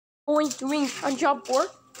doing a job board?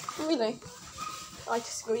 Really? I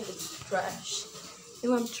just read the trash.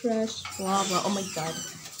 You want trash? Lava. Oh my god.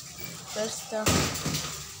 There's stuff.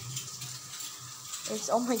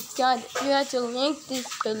 Oh my god. You have to link this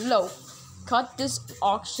below. Cut this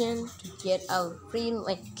auction to get a free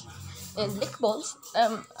link. And lickables.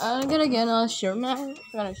 I'm gonna share now. I'm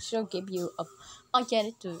gonna still give you a. I get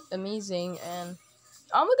it to amazing and.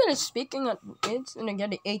 I'm gonna speaking of it and I get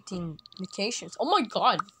the 18 vacations. Oh my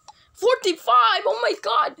god. 45! Oh my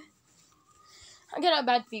god! I got a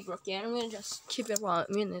bad fever, okay? I'm gonna just keep it for a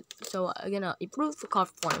minute. So I'm gonna improve the card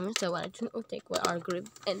form. So I will take what our grip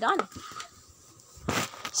and done.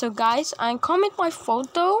 So guys, I comment my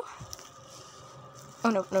photo. Oh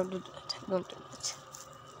no, don't do that.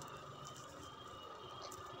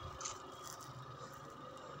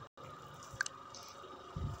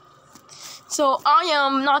 So I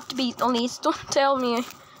am not to be the least. Don't tell me.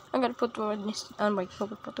 I'm gonna put this on my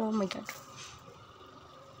photo. Oh my god.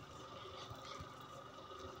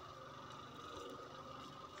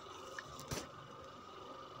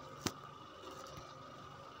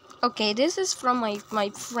 Okay, this is from my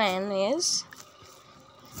friend is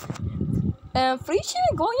free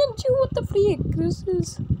shipping going into what the freak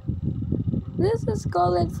this is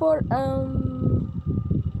called for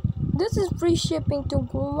this is free shipping to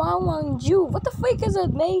Guangzhou. What the freak is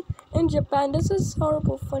it made in Japan? This is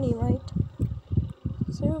horrible funny, right?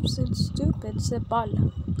 Seriously, it's stupid. It's a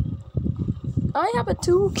ball. I have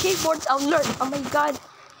 2 keyboards I'll learn. Oh my god.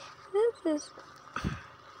 This is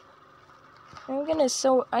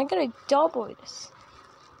I'm gonna double this.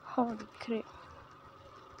 Holy crap.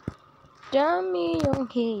 Dummy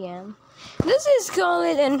young. This is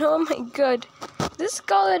called and oh my god. This is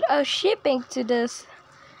called a shipping to this.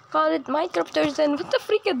 Call it Minecrafters and what the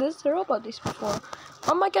freak is this? I heard about this before.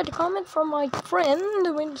 Oh my god, comment from my friend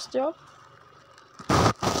doing this job.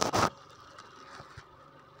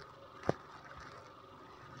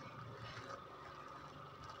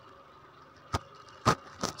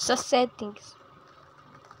 So settings.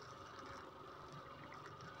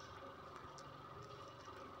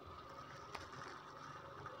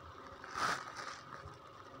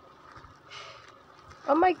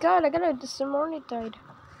 Oh my god, I got a demonetized.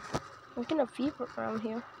 I'm getting a fever around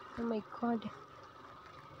here. Oh my god.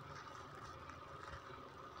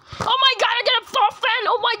 Oh my god, I got a top fan!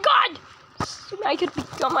 Oh my god! I could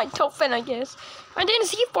become my top fan, I guess. I didn't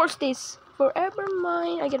see force this. Forever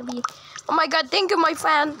mine. I gotta be. Oh my god, thank you, my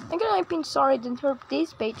fan. I've been sorry to interrupt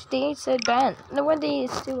this page. They said ban. No one day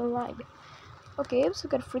is still alive. Okay, I'm still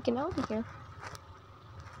got freaking out of here.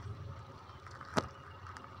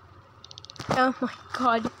 Oh my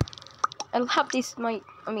god. I'll have this my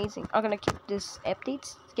amazing. I'm gonna keep this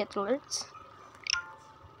updates, get alerts.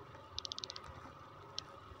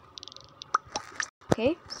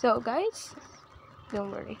 Okay, so guys,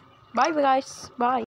 don't worry. Bye guys. Bye.